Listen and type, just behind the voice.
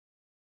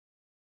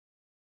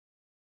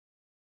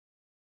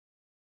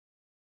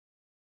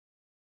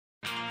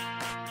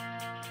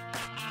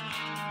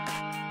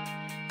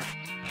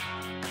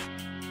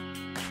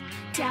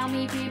Tell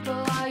me, people,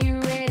 are you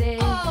ready?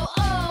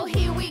 Oh,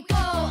 here we go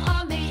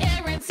on the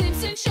Erin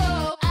Simpson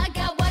Show. I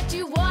got what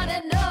you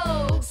wanna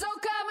know, so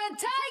come and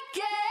take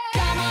it.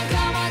 Come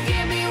on,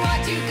 give me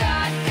what you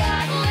got.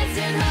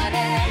 Listen,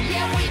 honey,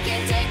 yeah, we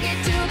can take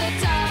it to the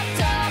top.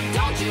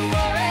 Don't you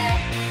worry.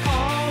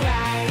 All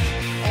right,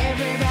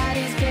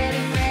 everybody's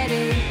getting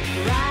ready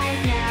right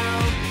now.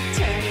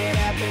 Turn it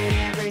up in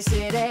every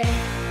city.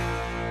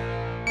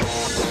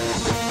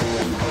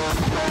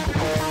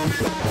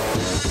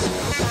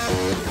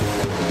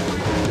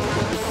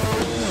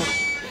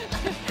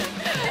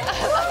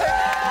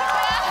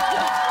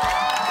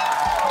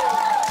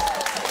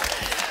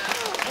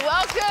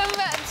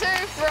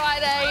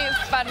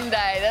 Fun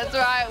day. That's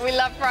right, we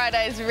love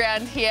Fridays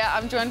around here.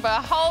 I'm joined by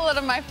a whole lot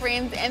of my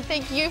friends, and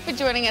thank you for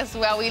joining us as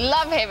well. We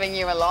love having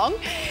you along.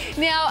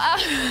 Now,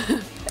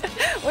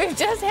 we've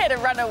just had a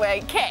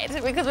runaway cat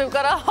because we've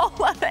got a whole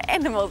lot of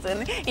animals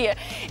in here,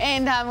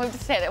 and we've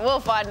just had it. We'll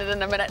find it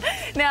in a minute.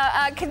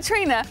 Now,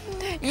 Katrina,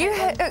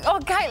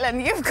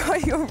 Caitlin, you've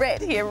got your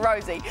rat here,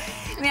 Rosie.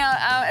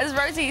 Now, is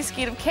Rosie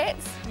scared of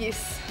cats?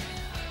 Yes.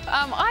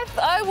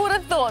 I would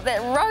have thought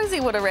that Rosie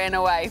would have ran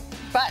away,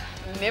 but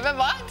never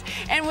mind.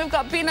 And we've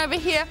got Ben over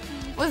here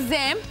with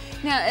Zam.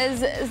 Now, is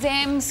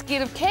Zam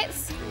scared of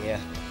cats? Yeah.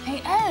 He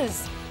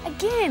is.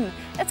 Again,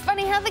 it's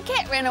funny how the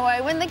cat ran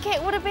away when the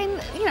cat would have been,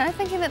 you know,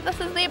 thinking that this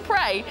is their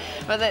prey.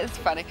 But that's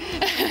funny.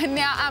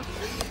 Now,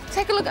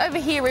 take a look over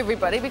here,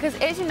 everybody, because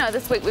as you know,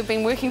 this week we've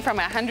been working from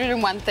our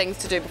 101 things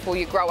to do before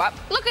you grow up.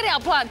 Look at our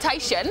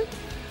plantation.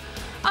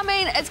 I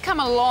mean, it's come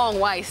a long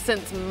way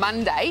since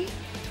Monday.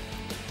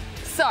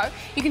 So,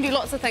 you can do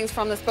lots of things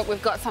from this, but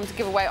we've got some to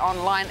give away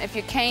online if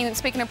you're keen. And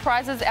speaking of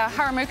prizes, our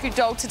Haramuku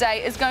doll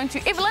today is going to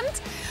Evelyn,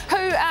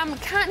 who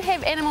can't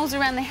have animals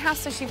around the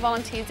house, so she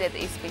volunteers at the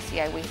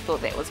SPCA. We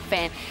thought that was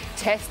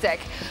fantastic.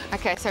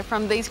 Okay, so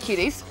from these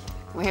cuties,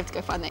 we have to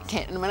go find that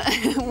cat in a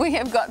minute. We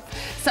have got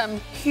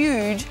some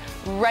huge,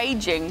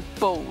 raging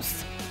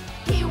bulls.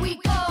 Here we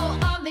go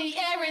on the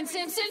Erin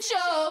Simpson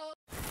Show.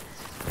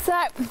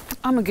 So,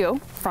 I'm a girl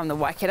from the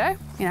Waikato.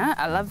 You know,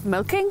 I love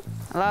milking,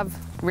 I love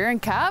rearing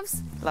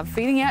calves, I love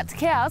feeding out to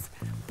cows,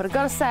 but I've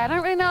got to say, I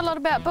don't really know a lot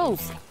about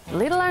bulls,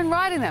 let alone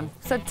riding them.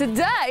 So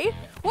today,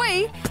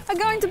 we are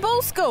going to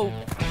bull school.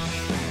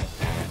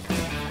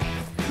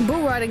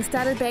 Bull riding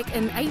started back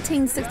in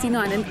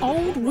 1869 in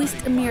Old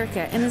West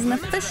America and is an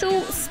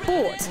official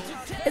sport.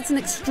 It's an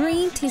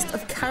extreme test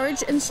of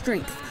courage and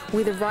strength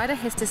where the rider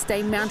has to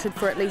stay mounted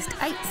for at least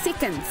 8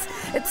 seconds.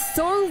 It's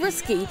so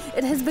risky,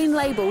 it has been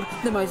labelled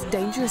the most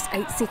dangerous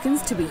 8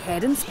 seconds to be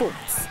had in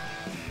sports.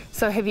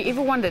 So have you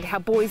ever wondered how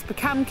boys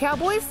become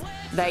cowboys?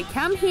 They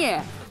come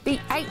here, the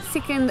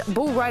 8-second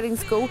bull riding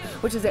school,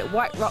 which is at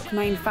White Rock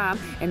Main Farm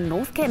in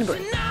North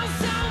Canterbury.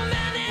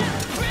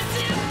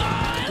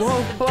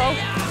 Whoa.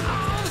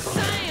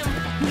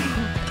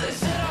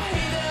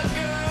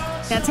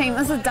 Now team,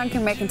 this is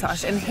Duncan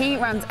McIntosh and he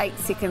runs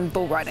 8-second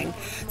bull riding.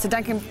 So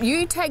Duncan,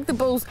 you take the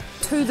bulls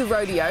to the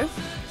rodeo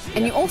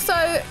and you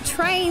also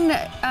train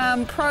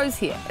pros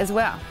here as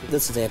well.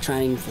 This is our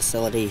training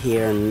facility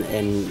here and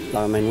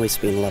I mean, we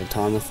spend a lot of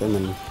time with them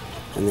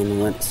and then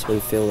once we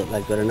feel that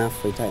they're good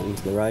enough, we take them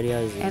to the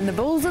rodeos. And the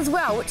bulls as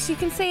well, which you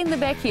can see in the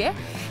back here.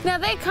 Now,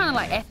 they're kind of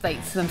like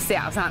athletes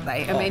themselves, aren't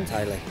they? I mean,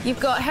 totally. You've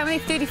got, how many,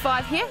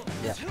 35 here?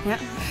 Yeah.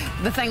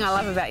 The thing I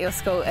love about your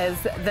school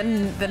is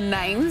the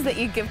names that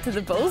you give to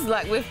the bulls.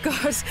 Like, we've got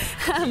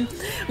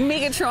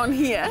Megatron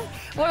here.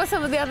 What are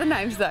some of the other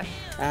names, though?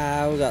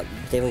 We've got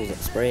Devil's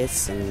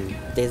Express and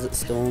Desert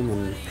Storm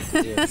and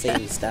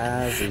Seven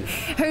Stars. And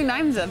who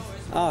names them?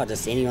 Oh,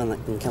 just anyone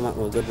that can come up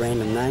with a good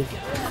random name.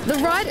 The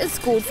ride is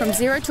scored from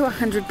 0 to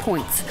 100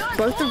 points.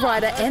 Both the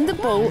rider and the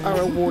bull are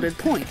awarded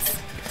points.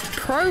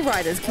 Pro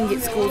riders can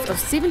get scores of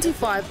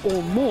 75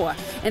 or more,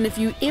 and if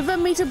you ever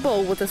meet a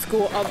bull with a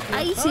score of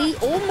 80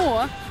 or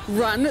more,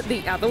 run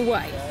the other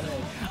way.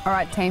 All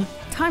right, team,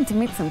 time to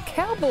meet some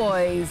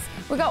cowboys.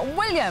 We've got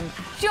William,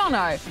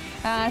 Jono,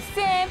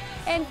 Sam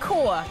and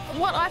Cor.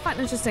 What I find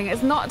interesting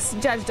is not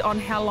judged on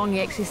how long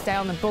you actually stay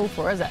on the bull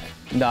for, is it?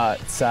 No,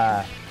 it's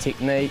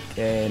technique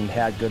and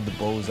how good the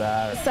bulls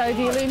are. So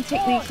do you learn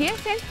technique here,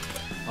 Sam?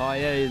 Oh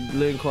yeah, you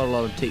learn quite a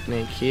lot of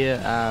technique here.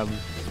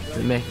 The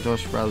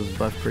McIntosh brothers are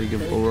both pretty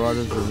good bull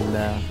riders and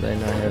they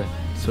know how to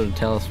sort of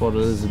tell us what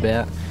it is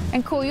about.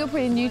 And Cor, you're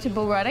pretty new to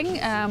bull riding,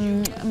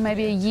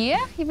 maybe a year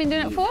you've been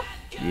doing it for?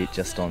 Yeah,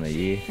 just on a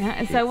year. Yeah,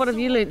 and so what have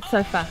you learnt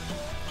so far?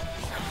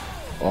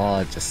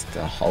 Oh, just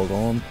hold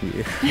on.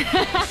 Yeah.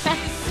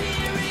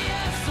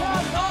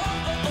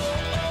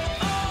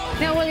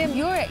 Now, William,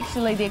 you're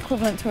actually the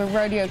equivalent to a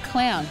rodeo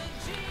clown.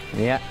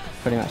 Yeah,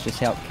 pretty much just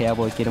help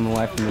cowboys get them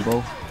away from the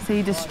bull. So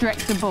you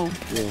distract the bull?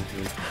 Yeah.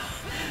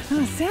 Oh,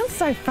 it sounds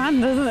so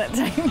fun, doesn't it,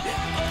 team?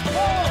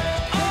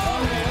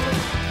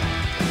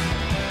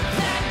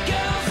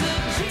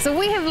 So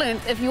we have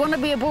learnt if you want to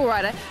be a bull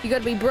rider, you've got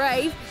to be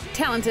brave,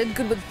 talented,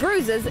 good with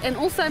bruises, and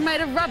also made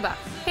of rubber.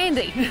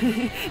 Handy.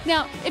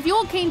 Now, if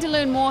you're keen to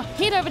learn more,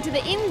 head over to the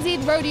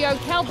NZ Rodeo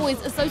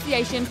Cowboys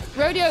Association,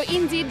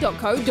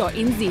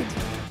 rodionz.co.nz.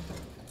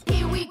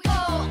 Here we go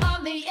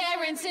on the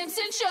Erin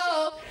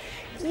Show.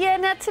 Yeah,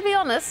 now to be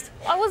honest,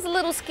 I was a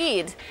little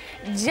scared.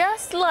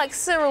 Just like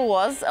Cyril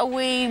was a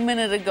wee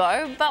minute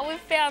ago, but we've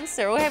found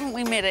Cyril, haven't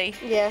we, Maddie?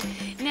 Yeah.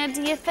 Now,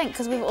 do you think,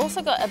 because we've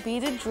also got a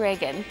bearded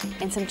dragon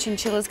and some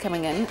chinchillas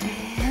coming in,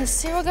 is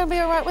Cyril going to be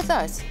all right with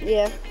those?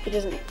 Yeah, he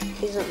doesn't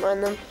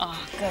mind them.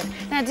 Oh, good.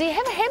 Now, do you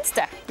have a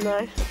hamster?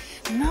 No.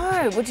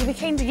 No. Would you be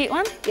keen to get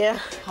one? Yeah.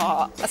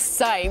 Oh,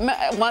 same.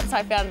 Once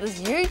I found this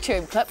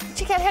YouTube clip,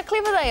 check out how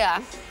clever they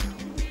are.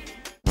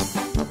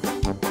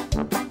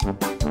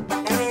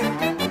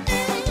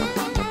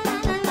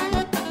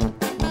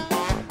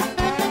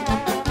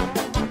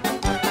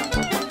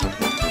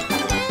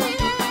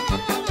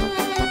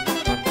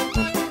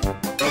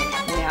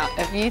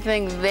 If you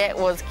think that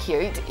was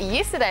cute,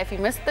 yesterday if you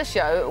missed the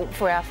show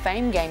for our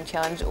Fame Game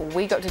Challenge,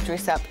 we got to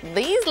dress up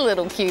these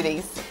little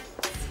cuties.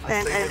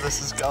 I see where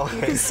this is going.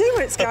 You can see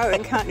where it's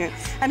going, can't you?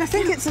 And I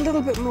think it's a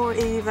little bit more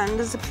even.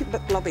 There's a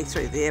bit blobby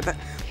through there, but...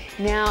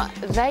 Now,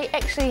 they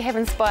actually have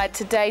inspired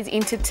today's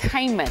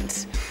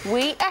entertainment.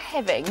 We are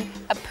having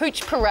a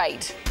pooch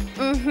parade.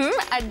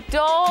 A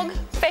dog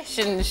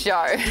fashion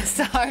show.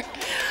 So,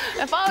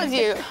 if I was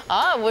you,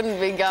 I wouldn't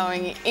be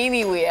going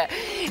anywhere.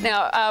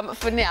 Now,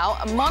 for now,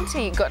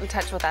 Monty got in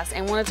touch with us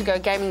and wanted to go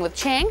gaming with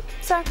Chang,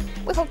 so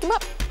we hooked him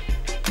up.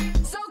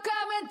 So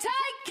come and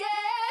take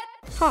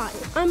it. Hi,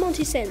 I'm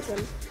Monty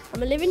Sanson.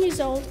 I'm 11 years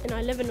old and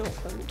I live in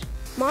Auckland.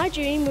 My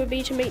dream would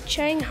be to meet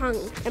Chang Hung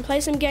and play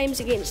some games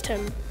against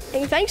him.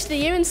 And thanks to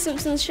the Erin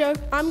Simpson Show,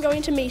 I'm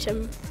going to meet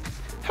him.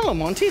 Hello,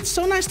 Monty. It's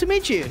so nice to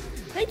meet you.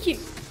 Thank you.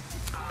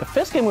 The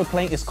first game we're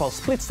playing is called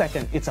Split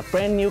Second. It's a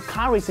brand new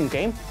car racing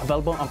game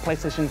available on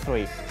PlayStation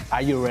 3.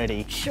 Are you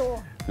ready?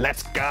 Sure.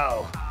 Let's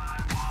go.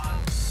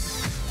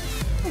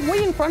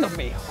 Way in front of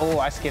me. Oh,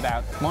 I skid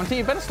out. Monty,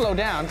 you better slow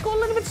down. Go a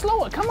little bit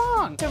slower. Come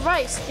on. It's a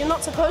race. You're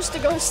not supposed to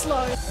go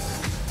slow.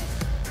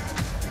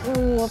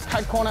 Ooh,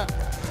 tight corner.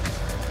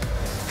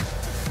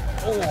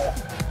 Oh,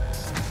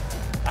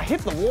 I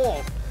hit the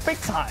wall. Big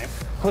time.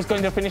 Who's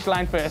going to the finish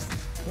line first?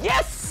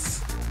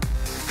 Yes!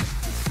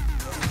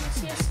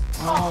 Yes.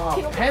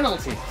 Oh,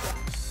 penalty.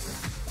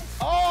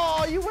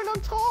 Oh, you went on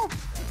top.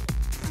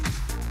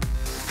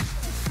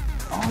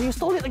 Oh, you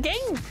stole it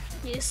again.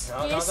 Yes.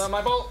 No, yes. no,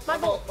 my ball. My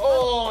ball.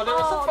 Oh, there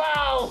was a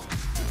foul.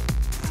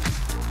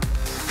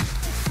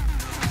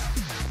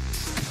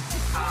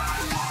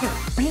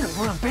 Man,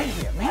 we're a bed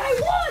here, man. I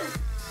won!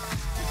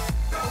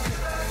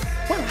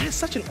 Well, I had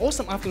such an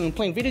awesome afternoon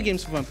playing video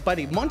games with my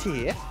buddy Monty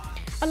here.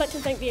 I'd like to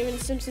thank the Erin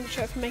Simpson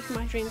Show for making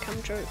my dream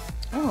come true.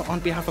 Oh, on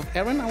behalf of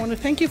Erin, I want to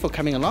thank you for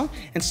coming along,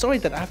 and sorry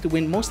that I have to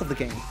win most of the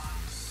game.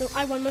 No,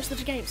 I won most of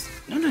the games.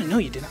 No,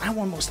 you didn't. I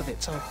won most of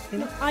it, so, you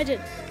know. I did.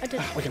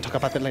 We can talk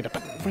about that later,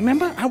 but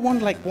remember, I won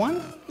like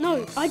one?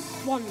 No, I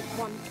won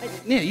one.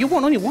 Yeah, you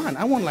won only one.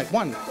 I won like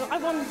one. No, I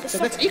won the So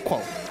soccer. that's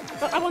equal.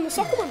 I won the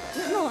soccer one.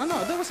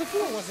 No, there was a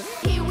few, wasn't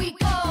it? Here we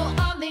go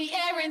on the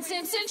Erin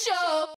Simpson Show.